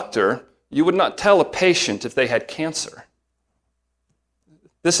doctor, you would not tell a patient if they had cancer.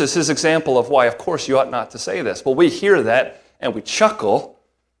 This is his example of why, of course, you ought not to say this. Well, we hear that and we chuckle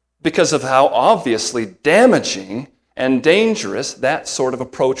because of how obviously damaging and dangerous that sort of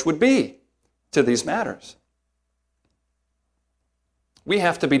approach would be to these matters. We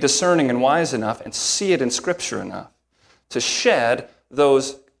have to be discerning and wise enough and see it in Scripture enough to shed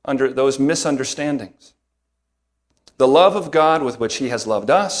those misunderstandings. The love of God with which He has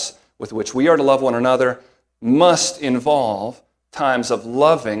loved us, with which we are to love one another, must involve times of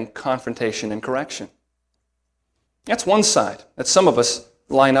loving confrontation and correction. That's one side that some of us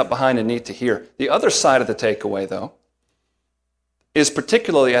line up behind and need to hear. The other side of the takeaway, though, is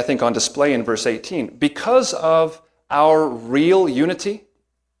particularly, I think, on display in verse 18. Because of our real unity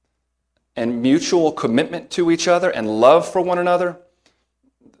and mutual commitment to each other and love for one another,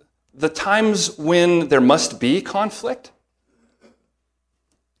 the times when there must be conflict,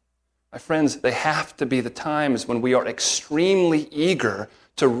 my friends, they have to be the times when we are extremely eager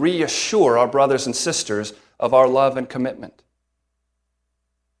to reassure our brothers and sisters of our love and commitment.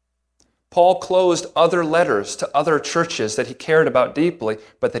 Paul closed other letters to other churches that he cared about deeply,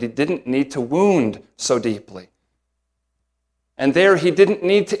 but that he didn't need to wound so deeply. And there he didn't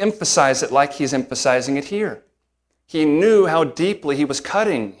need to emphasize it like he's emphasizing it here. He knew how deeply he was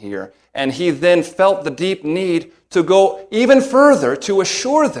cutting here, and he then felt the deep need to go even further to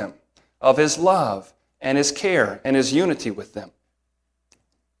assure them of his love and his care and his unity with them.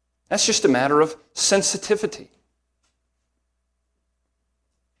 That's just a matter of sensitivity.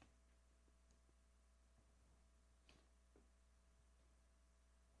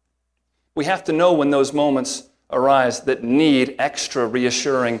 We have to know when those moments arise that need extra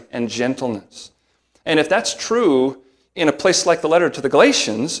reassuring and gentleness. And if that's true in a place like the letter to the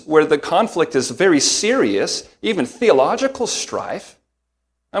Galatians, where the conflict is very serious, even theological strife,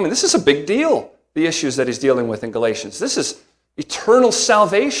 I mean, this is a big deal, the issues that he's dealing with in Galatians. This is eternal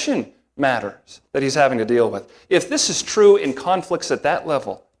salvation matters that he's having to deal with. If this is true in conflicts at that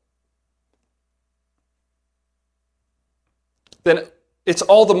level, then it's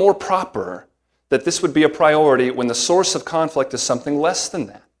all the more proper that this would be a priority when the source of conflict is something less than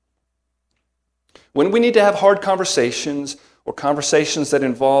that. When we need to have hard conversations or conversations that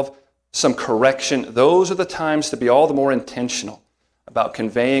involve some correction, those are the times to be all the more intentional about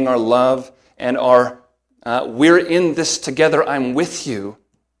conveying our love and our we're in this together, I'm with you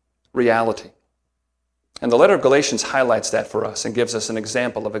reality. And the letter of Galatians highlights that for us and gives us an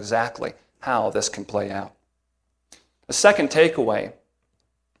example of exactly how this can play out. The second takeaway,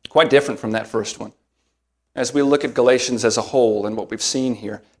 quite different from that first one, as we look at Galatians as a whole and what we've seen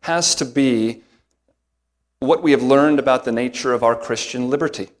here, has to be what we have learned about the nature of our Christian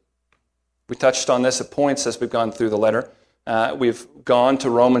liberty. We touched on this at points as we've gone through the letter. We've gone to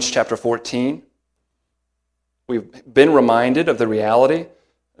Romans chapter 14. We've been reminded of the reality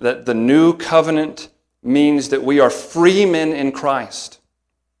that the new covenant means that we are free men in Christ.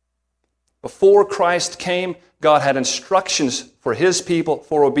 Before Christ came, God had instructions for his people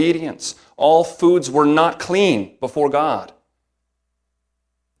for obedience. All foods were not clean before God,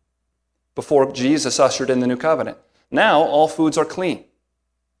 before Jesus ushered in the new covenant. Now, all foods are clean.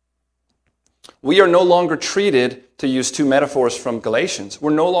 We are no longer treated, to use two metaphors from Galatians,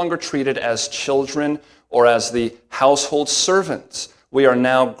 we're no longer treated as children or as the household servants. We are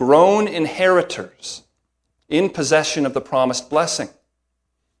now grown inheritors in possession of the promised blessing.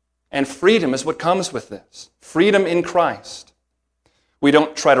 And freedom is what comes with this. Freedom in Christ. We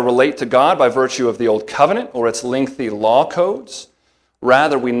don't try to relate to God by virtue of the old covenant or its lengthy law codes.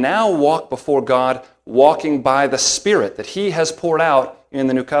 Rather, we now walk before God walking by the Spirit that he has poured out in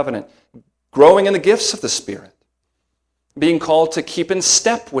the new covenant, growing in the gifts of the Spirit, being called to keep in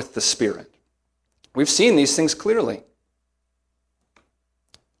step with the Spirit. We've seen these things clearly.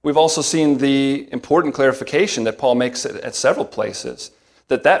 We've also seen the important clarification that Paul makes at several places,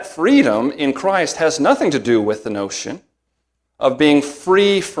 that freedom in Christ has nothing to do with the notion of being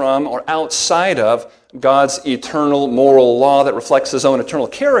free from or outside of God's eternal moral law that reflects his own eternal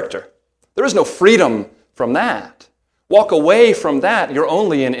character. There is no freedom from that. Walk away from that, you're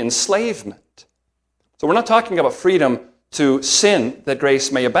only in enslavement. So we're not talking about freedom to sin that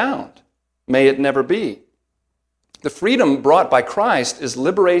grace may abound. May it never be. The freedom brought by Christ is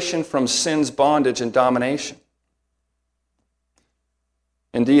liberation from sin's bondage and domination.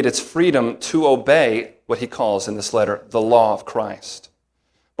 Indeed, it's freedom to obey what he calls in this letter the law of Christ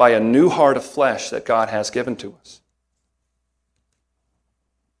by a new heart of flesh that God has given to us.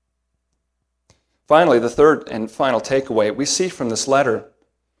 Finally, the third and final takeaway, we see from this letter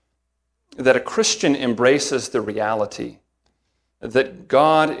that a Christian embraces the reality that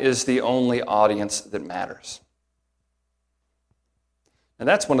God is the only audience that matters. And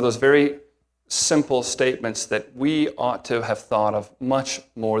that's one of those very simple statements that we ought to have thought of much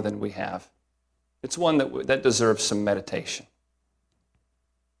more than we have. It's one that deserves some meditation.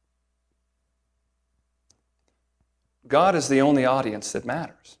 God is the only audience that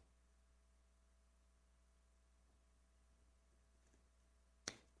matters.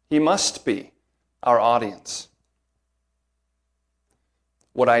 He must be our audience.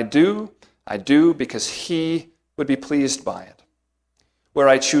 What I do because he would be pleased by it. Where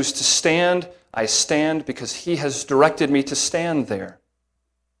I choose to stand, I stand because he has directed me to stand there.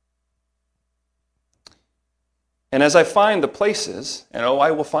 And as I find the places, and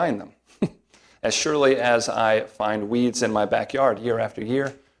I will find them, as surely as I find weeds in my backyard year after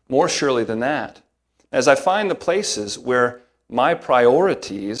year, more surely than that, as I find the places where my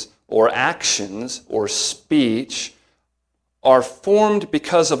priorities or actions or speech are formed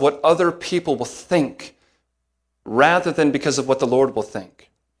because of what other people will think rather than because of what the Lord will think,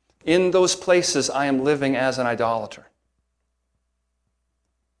 in those places I am living as an idolater.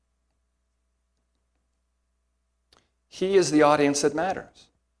 He is the audience that matters.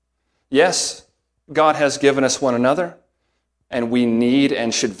 Yes, God has given us one another, and we need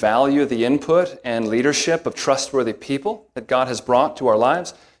and should value the input and leadership of trustworthy people that God has brought to our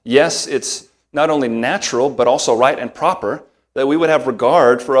lives. Yes, it's not only natural, but also right and proper that we would have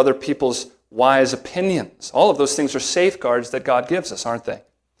regard for other people's wise opinions. All of those things are safeguards that God gives us, aren't they?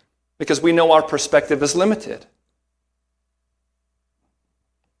 Because we know our perspective is limited.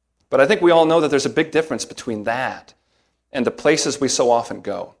 But I think we all know that there's a big difference between that and the places we so often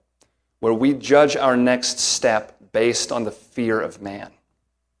go, where we judge our next step based on the fear of man.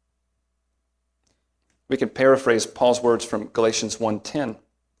 We can paraphrase Paul's words from Galatians 1:10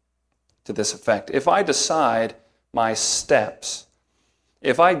 to this effect. If I decide my steps,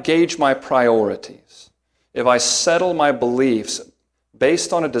 if I gauge my priorities, if I settle my beliefs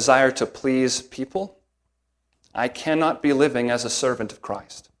based on a desire to please people, I cannot be living as a servant of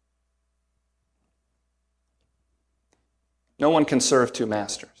Christ. No one can serve two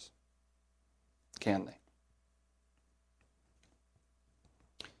masters, can they?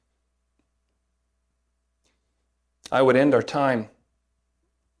 I would end our time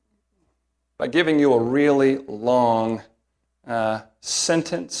by giving you a really long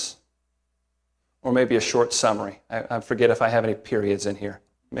sentence or maybe a short summary. I forget if I have any periods in here.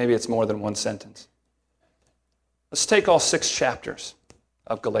 Maybe it's more than one sentence. Let's take all 6 chapters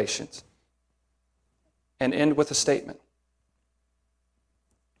of Galatians and end with a statement.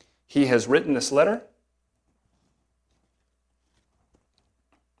 He has written this letter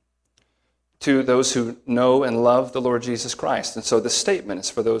to those who know and love the Lord Jesus Christ. And so the statement is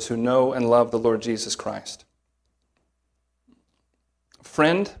for those who know and love the Lord Jesus Christ.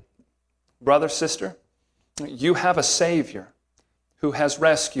 Friend, brother, sister, you have a Savior who has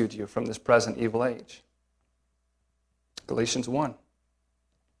rescued you from this present evil age. Galatians 1.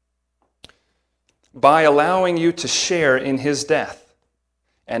 By allowing you to share in his death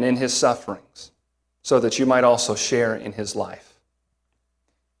and in his sufferings, so that you might also share in his life.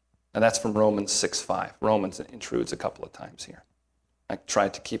 And that's from Romans 6:5. Romans intrudes a couple of times here. I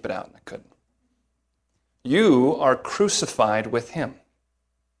tried to keep it out and I couldn't. You are crucified with him.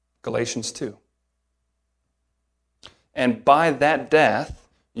 Galatians 2. And by that death,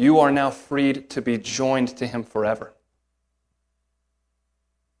 you are now freed to be joined to him forever.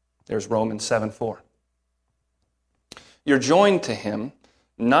 There's Romans 7:4. You're joined to him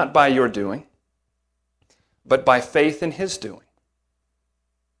not by your doing, but by faith in his doing.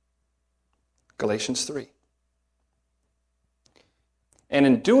 Galatians 3. And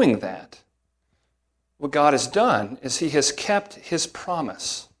in doing that, what God has done is he has kept his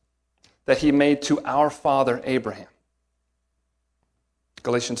promise that he made to our father Abraham.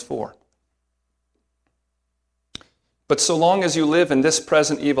 Galatians 4. But so long as you live in this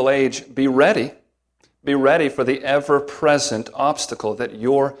present evil age, be ready for the ever-present obstacle that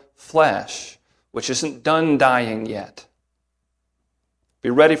your flesh, which isn't done dying yet, be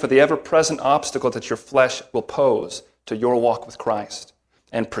ready for the ever-present obstacle that your flesh will pose to your walk with Christ,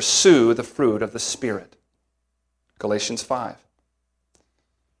 and pursue the fruit of the Spirit. Galatians 5.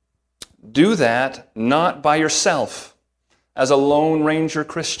 Do that not by yourself as a Lone Ranger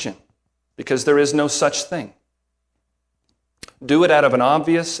Christian, because there is no such thing. Do it out of an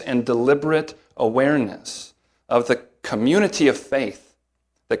obvious and deliberate awareness of the community of faith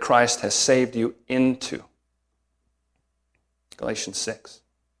that Christ has saved you into. Galatians 6.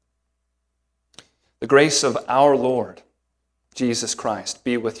 The grace of our Lord Jesus Christ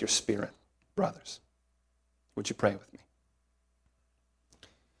be with your spirit, brothers. Would you pray with me?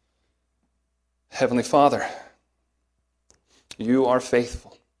 Heavenly Father, you are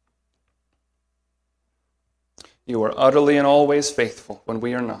faithful. You are utterly and always faithful when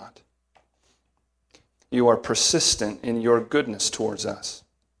we are not. You are persistent in your goodness towards us,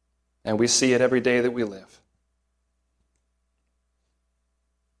 and we see it every day that we live.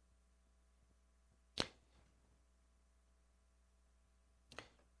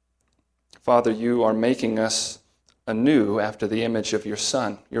 Father, you are making us anew after the image of your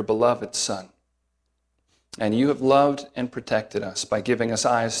Son, your beloved Son. And you have loved and protected us by giving us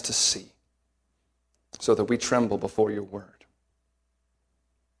eyes to see, so that we tremble before your word.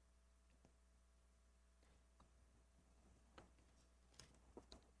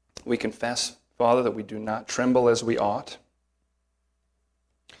 We confess, Father, that we do not tremble as we ought.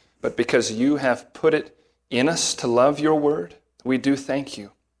 But because you have put it in us to love your word, we do thank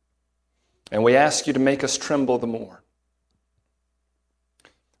you. And we ask you to make us tremble the more.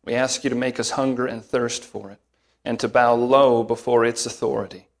 We ask you to make us hunger and thirst for it, and to bow low before its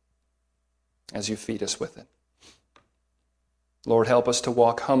authority as you feed us with it. Lord, help us to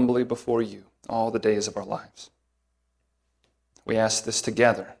walk humbly before you all the days of our lives. We ask this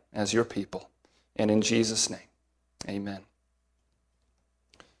together as your people, and in Jesus' name, amen.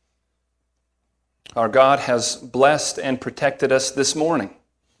 Our God has blessed and protected us this morning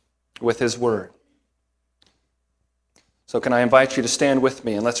with his word. So can I invite you to stand with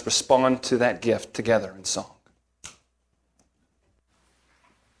me and let's respond to that gift together in song.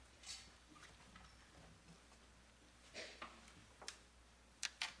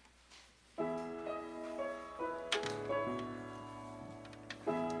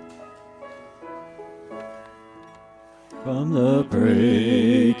 From the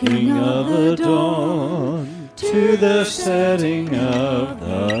breaking of the dawn to the setting of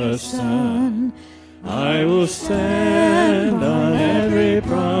the sun, I will stand on every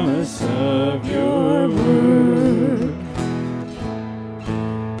promise of your word.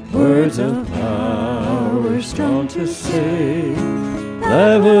 Words of power strong to save,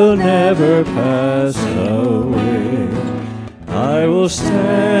 that will never pass away. I will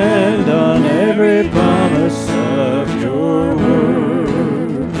stand on every promise of your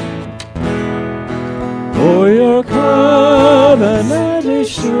word. For your covenant is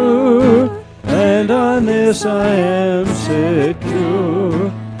sure, and on this I am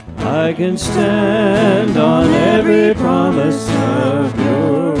secure. I can stand on every promise of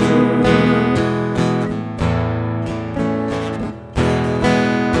your word.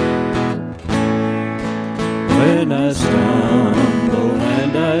 When I stumble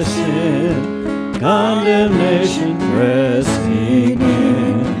and I sin, condemnation pressing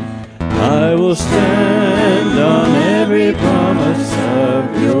in, I will stand on every promise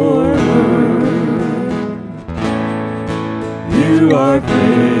of your word. You are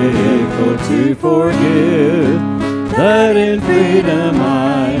faithful to forgive, that in freedom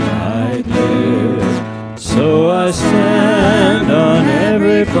I might live. So I stand on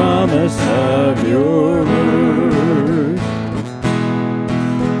every promise of your word.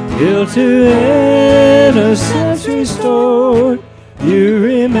 Guilt to innocence restored, you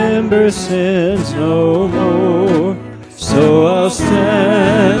remember sins no more. So I'll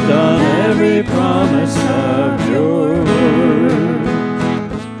stand on every promise of your word.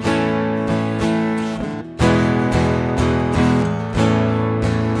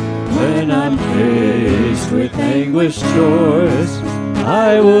 When I'm faced with anguished choice,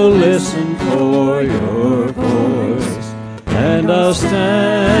 I will listen for your voice, and I'll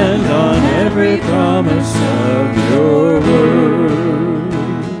stand on every promise of your word.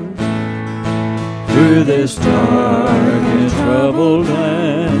 Through this dark and troubled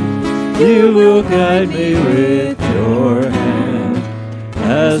land, you will guide me with your hand,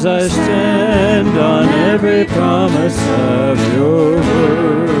 as I stand on every promise of your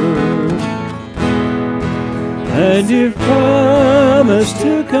word. And you've promised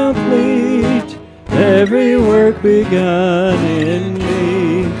to complete every work begun in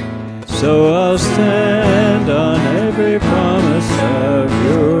me, so I'll stand on every promise of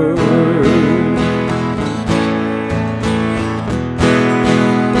your word.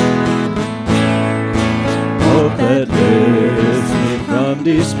 Hope that lifts me from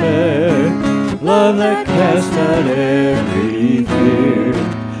despair, love that casts out every fear,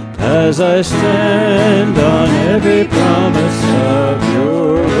 as I stand on every promise of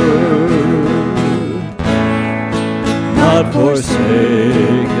your word. Not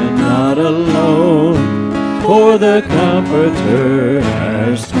forsaken, not alone, for the Comforter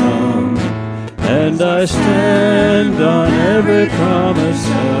has come, and I stand on every promise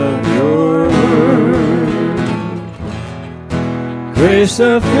of your word. Grace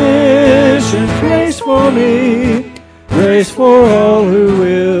sufficient, grace for me, grace for all who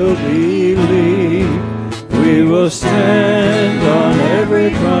will believe. We will stand on every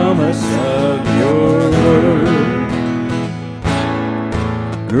promise of your word.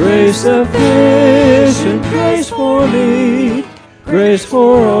 Grace sufficient, grace for me, grace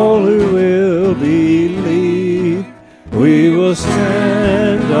for all who will believe. We will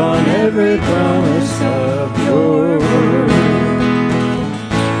stand on every promise of your word.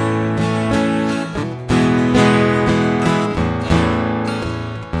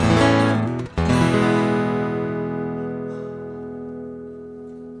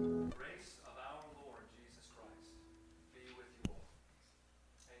 Grace of our Lord Jesus Christ be with you all.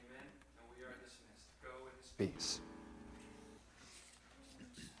 Amen. peace.